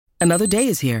Another day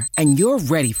is here, and you're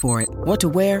ready for it. What to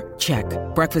wear? Check.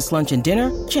 Breakfast, lunch, and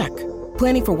dinner? Check.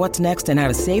 Planning for what's next and how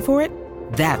to save for it?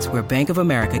 That's where Bank of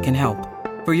America can help.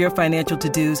 For your financial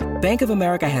to-dos, Bank of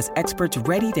America has experts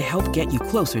ready to help get you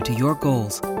closer to your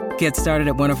goals. Get started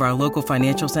at one of our local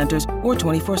financial centers or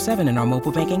 24/7 in our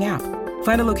mobile banking app.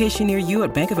 Find a location near you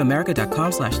at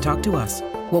bankofamerica.com/talktous.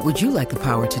 What would you like the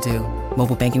power to do?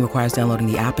 Mobile banking requires downloading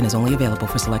the app and is only available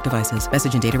for select devices.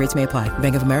 Message and data rates may apply.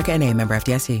 Bank of America N.A., member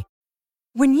FDIC.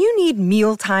 When you need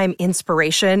mealtime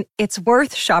inspiration, it's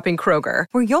worth shopping Kroger,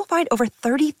 where you'll find over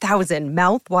 30,000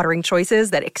 mouth-watering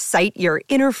choices that excite your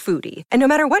inner foodie. And no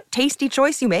matter what tasty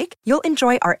choice you make, you'll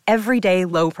enjoy our everyday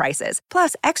low prices,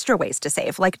 plus extra ways to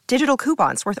save, like digital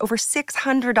coupons worth over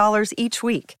 $600 each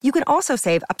week. You can also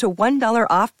save up to $1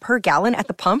 off per gallon at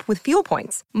the pump with fuel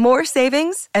points. More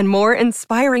savings and more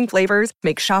inspiring flavors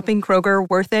make shopping Kroger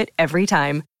worth it every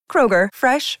time. Kroger,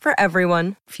 fresh for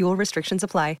everyone. Fuel restrictions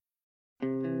apply.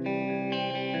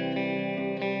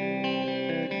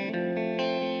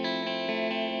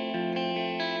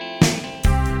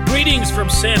 Greetings from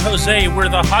San Jose, where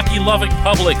the hockey-loving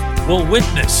public will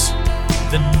witness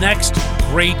the next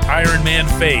great Ironman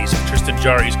phase of Tristan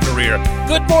Jarry's career.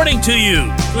 Good morning to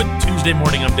you. Good Tuesday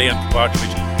morning. I'm Dejan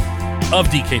Kovacevic of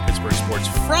DK Pittsburgh Sports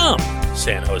from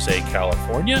San Jose,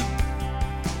 California,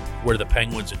 where the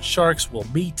Penguins and Sharks will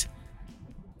meet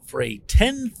for a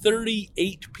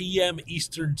 10:38 p.m.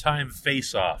 Eastern Time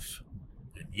face-off.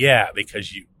 And yeah,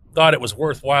 because you thought it was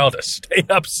worthwhile to stay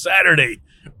up Saturday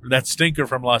for that stinker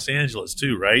from Los Angeles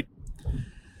too, right?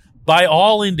 By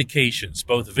all indications,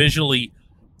 both visually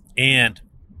and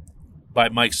by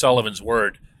Mike Sullivan's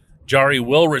word, Jarry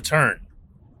will return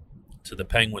to the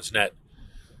Penguins net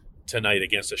tonight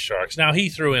against the Sharks. Now, he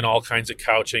threw in all kinds of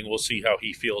couching. We'll see how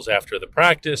he feels after the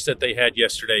practice that they had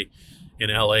yesterday in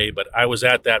LA, but I was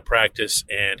at that practice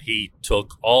and he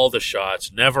took all the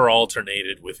shots, never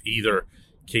alternated with either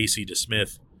Casey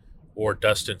DeSmith or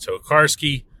Dustin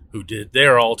Tokarski, who did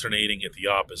their alternating at the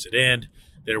opposite end.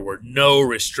 There were no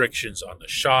restrictions on the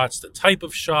shots, the type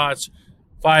of shots,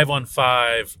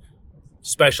 5-on-5,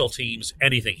 special teams,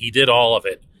 anything. He did all of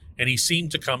it, and he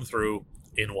seemed to come through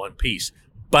in one piece.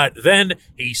 But then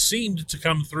he seemed to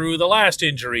come through the last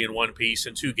injury in one piece,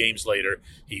 and 2 games later,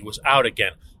 he was out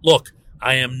again. Look,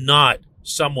 I am not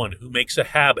someone who makes a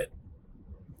habit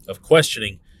of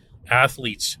questioning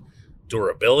athletes'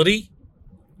 durability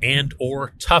and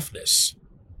or toughness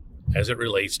as it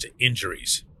relates to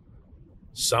injuries.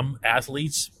 Some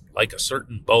athletes, like a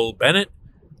certain Bo Bennett,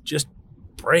 just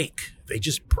break. They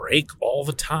just break all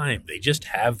the time. They just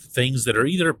have things that are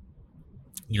either,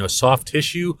 soft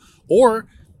tissue, or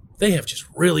they have just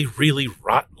really, really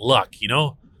rotten luck,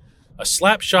 A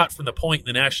slap shot from the point in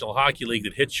the National Hockey League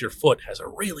that hits your foot has a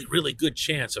really, really good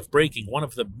chance of breaking one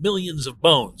of the millions of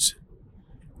bones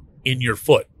in your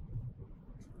foot.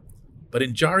 But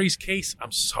in Jarry's case,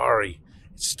 I'm sorry,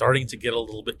 it's starting to get a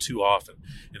little bit too often.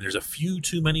 And there's a few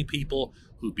too many people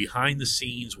who behind the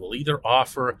scenes will either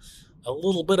offer a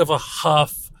little bit of a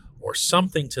huff or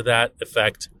something to that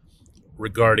effect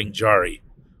regarding Jarry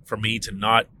for me to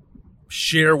not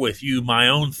share with you my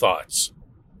own thoughts.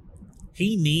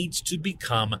 He needs to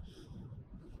become,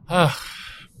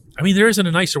 there isn't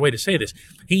a nicer way to say this.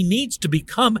 He needs to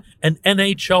become an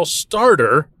NHL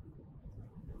starter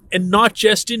and not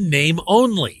just in name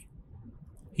only.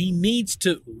 He needs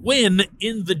to win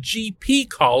in the GP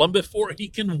column before he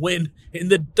can win in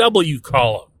the W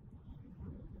column.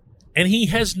 And he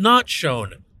has not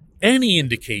shown any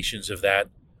indications of that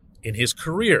in his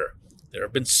career. There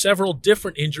have been several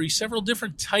different injuries, several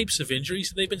different types of injuries,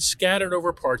 and they've been scattered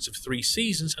over parts of 3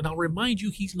 seasons. And I'll remind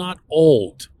you, he's not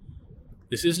old.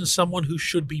 This isn't someone who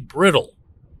should be brittle.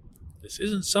 This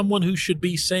isn't someone who should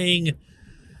be saying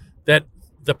that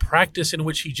the practice in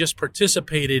which he just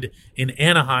participated in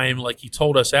Anaheim, like he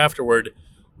told us afterward,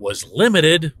 was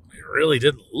limited. It really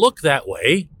didn't look that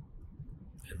way.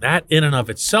 And that in and of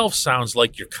itself sounds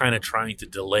like you're kind of trying to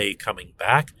delay coming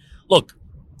back. Look,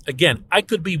 again, I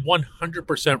could be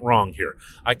 100% wrong here.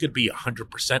 I could be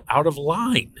 100% out of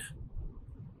line.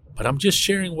 But I'm just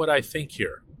sharing what I think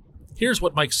here. Here's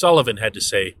what Mike Sullivan had to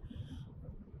say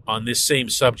on this same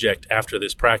subject after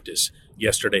this practice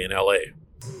yesterday in LA.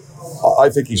 I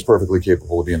think he's perfectly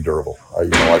capable of being durable.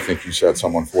 I think he's had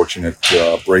some unfortunate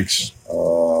breaks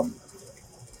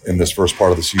in this first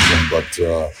part of the season, but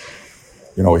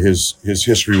his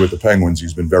history with the Penguins,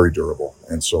 he's been very durable,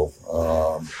 and so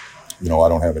I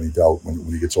don't have any doubt when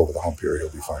he gets over the hump here, he'll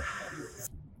be fine.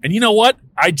 And you know what?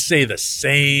 I'd say the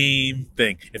same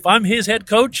thing. If I'm his head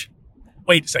coach,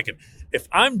 wait a second. If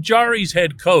I'm Jarry's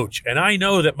head coach and I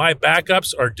know that my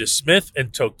backups are DeSmith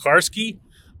and Tokarski,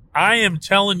 I am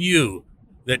telling you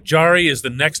that Jarry is the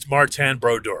next Martin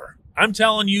Brodeur. I'm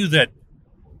telling you that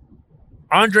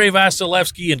Andre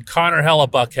Vasilevsky and Connor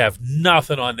Hellebuck have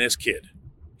nothing on this kid.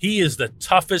 He is the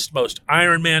toughest, most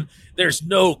Iron Man. There's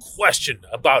no question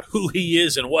about who he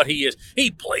is and what he is. He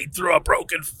played through a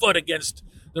broken foot against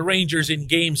the Rangers in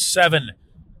Game 7.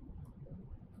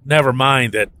 Never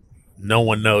mind that no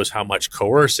one knows how much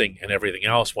coercing and everything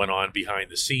else went on behind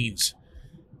the scenes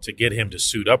to get him to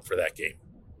suit up for that game.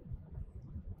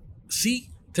 See,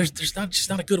 there's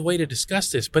not a good way to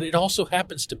discuss this, but it also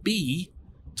happens to be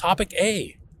topic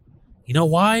A. You know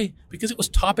why? Because it was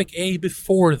topic A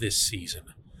before this season.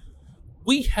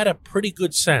 We had a pretty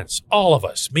good sense, all of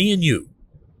us, me and you,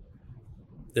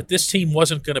 that this team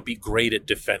wasn't going to be great at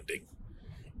defending.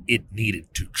 It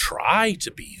needed to try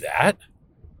to be that,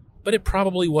 but it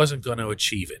probably wasn't going to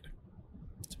achieve it.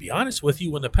 To be honest with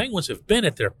you, when the Penguins have been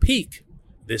at their peak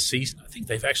this season, I think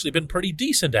they've actually been pretty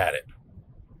decent at it.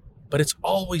 But it's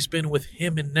always been with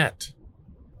him in net.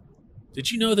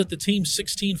 Did you know that the team's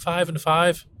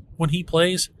 16-5-5 when he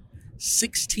plays?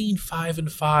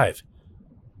 16-5-5.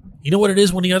 You know what it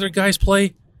is when the other guys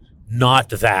play? Not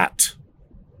that.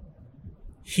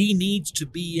 He needs to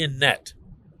be in net.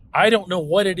 I don't know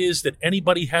what it is that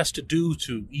anybody has to do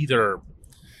to either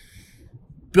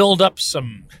build up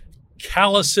some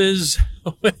calluses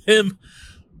with him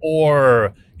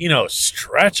or,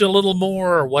 stretch a little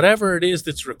more or whatever it is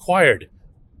that's required.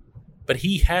 But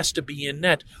he has to be in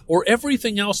net, or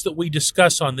everything else that we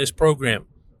discuss on this program,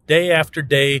 day after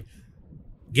day,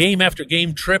 game after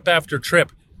game, trip after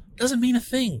trip, doesn't mean a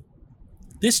thing.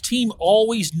 This team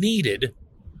always needed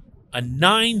a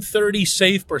 .930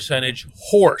 save percentage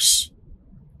horse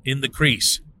in the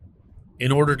crease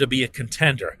in order to be a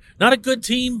contender. Not a good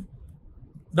team,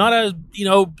 not a,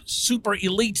 super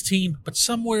elite team, but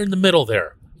somewhere in the middle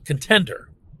there, contender.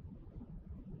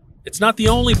 It's not the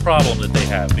only problem that they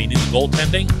have, meaning the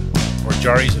goaltending or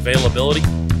Jarry's availability,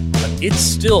 but it's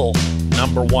still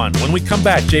number one. When we come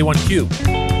back,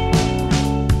 J1Q.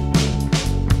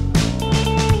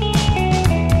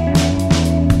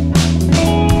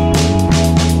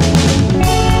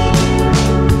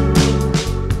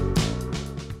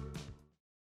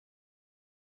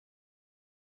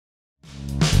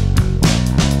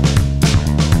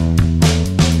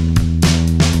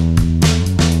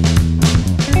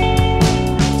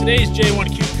 Today's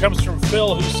J1Q comes from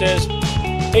Phil, who says,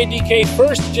 "Hey DK,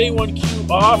 first J1Q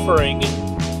offering,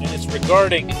 and it's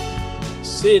regarding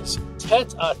Sid's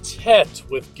tete-a-tete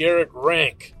with Garrett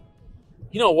Rank."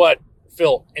 You know what,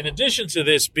 Phil, in addition to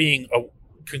this being a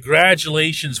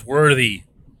congratulations-worthy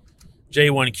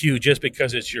J1Q just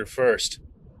because it's your first,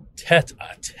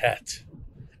 tete-a-tete,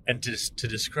 and to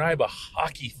describe a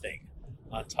hockey thing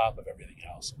on top of everything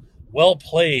else. Well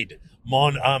played,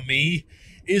 mon ami.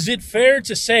 Is it fair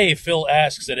to say, Phil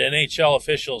asks, that NHL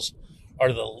officials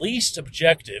are the least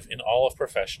objective in all of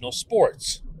professional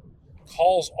sports?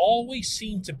 Calls always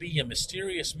seem to be a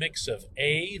mysterious mix of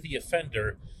A, the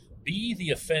offender, B, the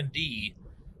offendee,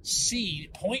 C,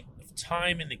 point of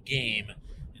time in the game,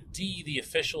 and D, the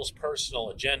official's personal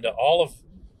agenda. All of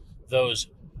those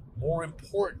more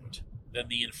important than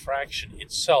the infraction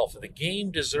itself. The game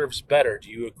deserves better.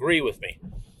 Do you agree with me?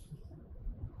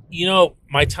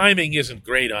 My timing isn't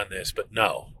great on this, but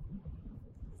no.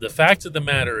 The fact of the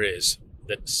matter is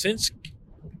that since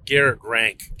Garrett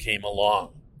Rank came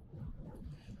along,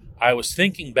 I was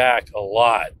thinking back a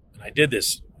lot, and I did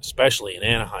this especially in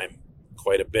Anaheim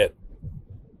quite a bit,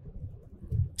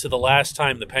 to the last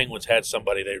time the Penguins had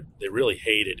somebody they really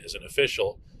hated as an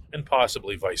official, and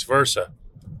possibly vice versa.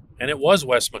 And it was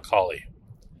Wes McCauley.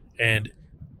 And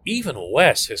even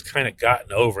Wes has kind of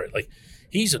gotten over it.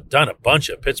 He's done a bunch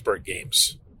of Pittsburgh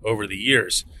games over the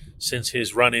years since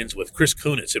his run-ins with Chris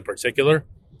Kunitz in particular.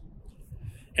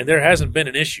 And there hasn't been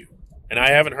an issue. And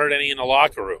I haven't heard any in the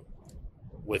locker room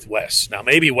with Wes. Now,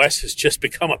 maybe Wes has just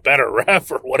become a better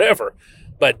ref or whatever,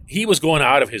 but he was going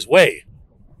out of his way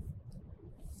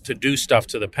to do stuff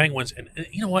to the Penguins. And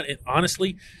you know what?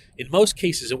 Honestly, in most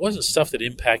cases, it wasn't stuff that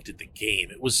impacted the game.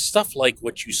 It was stuff like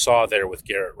what you saw there with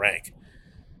Garrett Rank.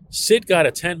 Sid got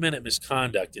a 10-minute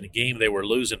misconduct in a game they were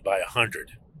losing by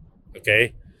 100,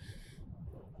 okay?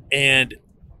 And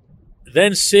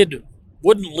then Sid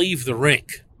wouldn't leave the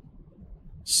rink.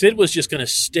 Sid was just going to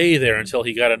stay there until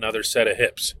he got another set of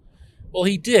hips. Well,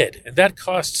 he did, and that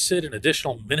cost Sid an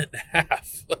additional minute and a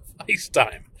half of ice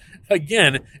time.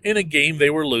 Again, in a game they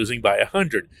were losing by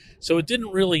 100. So it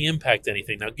didn't really impact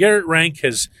anything. Now, Garrett Rank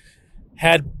has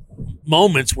had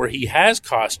moments where he has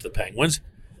cost the Penguins.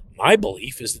 My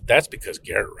belief is that that's because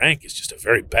Garrett Rank is just a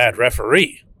very bad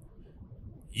referee.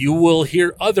 You will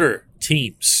hear other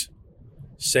teams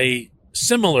say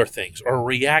similar things or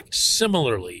react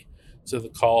similarly to the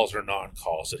calls or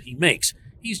non-calls that he makes.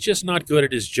 He's just not good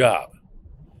at his job.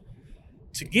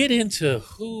 To get into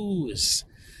who is,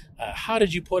 how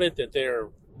did you put it, that they're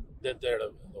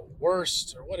the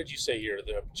worst, or what did you say here,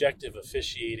 the objective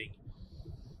officiating,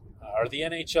 are the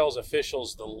NHL's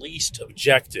officials the least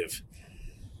objective?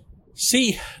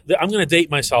 See, I'm going to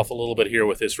date myself a little bit here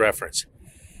with this reference.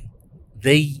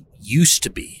 They used to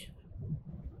be.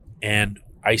 And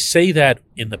I say that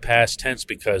in the past tense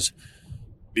because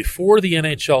before the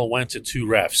NHL went to 2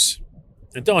 refs,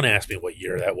 and don't ask me what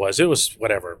year that was, it was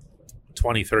whatever,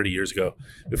 20, 30 years ago.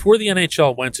 Before the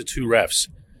NHL went to 2 refs,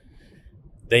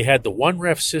 they had the 1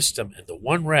 ref system, and the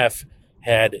 1 ref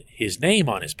had his name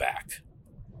on his back.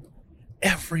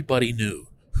 Everybody knew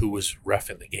who was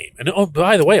reffing the game. And oh,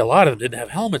 by the way, a lot of them didn't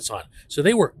have helmets on, so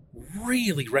they were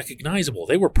really recognizable.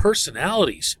 They were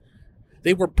personalities.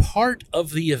 They were part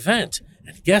of the event.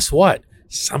 And guess what?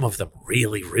 Some of them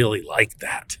really, really liked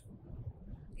that.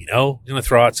 You know, I'm going to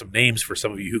throw out some names for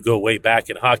some of you who go way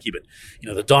back in hockey, but, you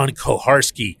know, the Don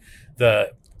Koharski,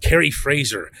 the Kerry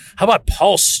Fraser. How about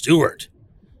Paul Stewart?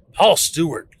 Paul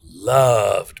Stewart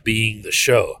loved being the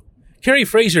show. Kerry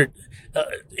Fraser,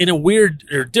 in a weird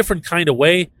or different kind of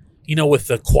way, you know, with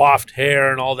the coiffed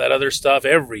hair and all that other stuff,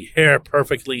 every hair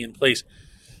perfectly in place.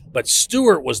 But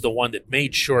Stewart was the one that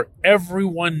made sure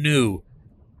everyone knew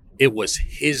it was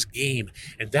his game.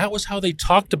 And that was how they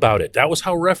talked about it. That was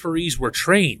how referees were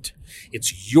trained.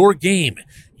 It's your game.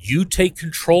 You take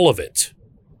control of it.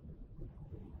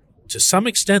 To some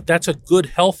extent, that's a good,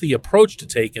 healthy approach to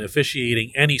take in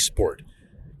officiating any sport.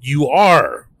 You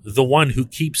are the one who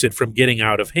keeps it from getting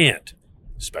out of hand,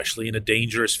 especially in a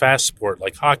dangerous, fast sport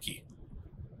like hockey.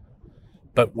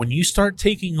 But when you start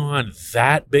taking on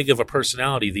that big of a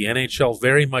personality, the NHL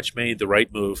very much made the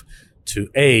right move to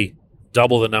A,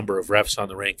 double the number of refs on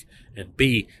the rink, and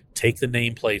B, take the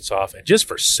nameplates off, and just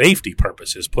for safety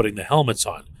purposes, putting the helmets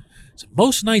on. So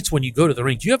most nights when you go to the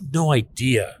rink, you have no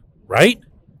idea, right,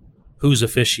 who's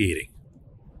officiating.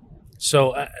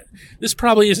 So this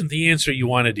probably isn't the answer you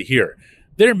wanted to hear.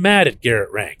 They're mad at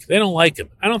Garrett Rank. They don't like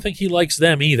him. I don't think he likes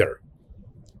them either.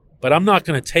 But I'm not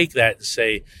going to take that and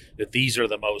say that these are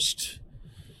the most,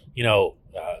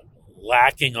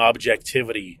 lacking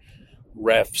objectivity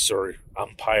refs or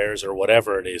umpires or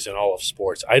whatever it is in all of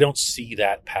sports. I don't see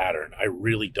that pattern. I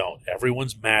really don't.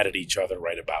 Everyone's mad at each other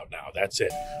right about now. That's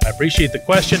it. I appreciate the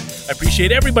question. I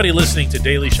appreciate everybody listening to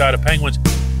Daily Shot of Penguins.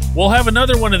 We'll have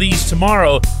another one of these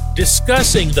tomorrow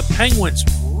discussing the Penguins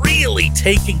really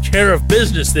taking care of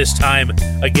business this time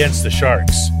against the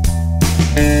Sharks.